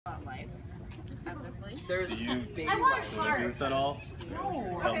life. There's Do you do this at all?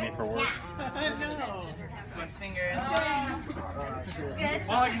 Help me for work? No. 6 fingers.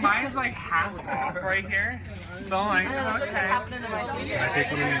 Well, like mine's like half off right here, so I'm like, okay. I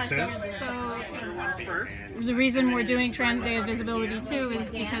think what makes sense. So the reason we're doing Trans Day of Visibility too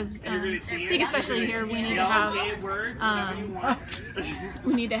is because I think especially here we need to have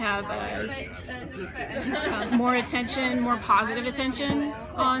more attention, more positive attention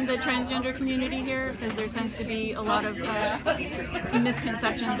on the transgender community here, because there tends to be a lot of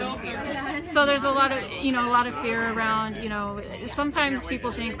misconceptions and fear. So there's a lot of fear around, sometimes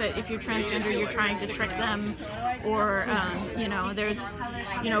people think that if you're transgender you're trying to trick them, or there's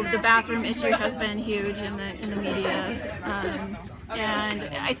the bathroom issue has been huge in the media. And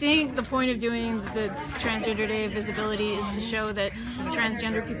I think the point of doing the Transgender Day of Visibility is to show that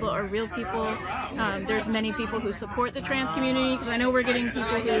transgender people are real people. There's many people who support the trans community, because I know we're getting people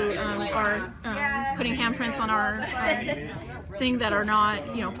who are putting handprints on our thing that are not,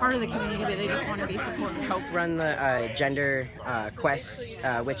 part of the community, but they just want to be supported. Help run the Gender Quest,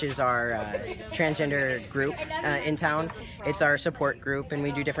 which is our transgender group in town. It's our support group, and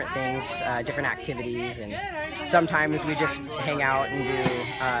we do different things, different activities, and sometimes we just hang out and do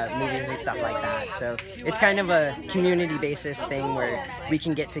movies and stuff like that. So it's kind of a community basis thing where we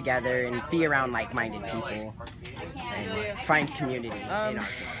can get together and be around like-minded people and find community.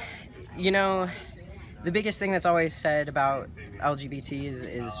 The biggest thing that's always said about LGBT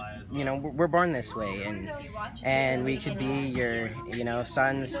is we're born this way, and we could be your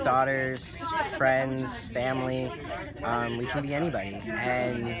sons, daughters, friends, family. We can be anybody,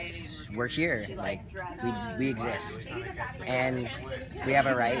 and we're here. Like we exist, and we have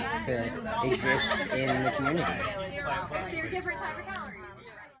a right to exist in the community.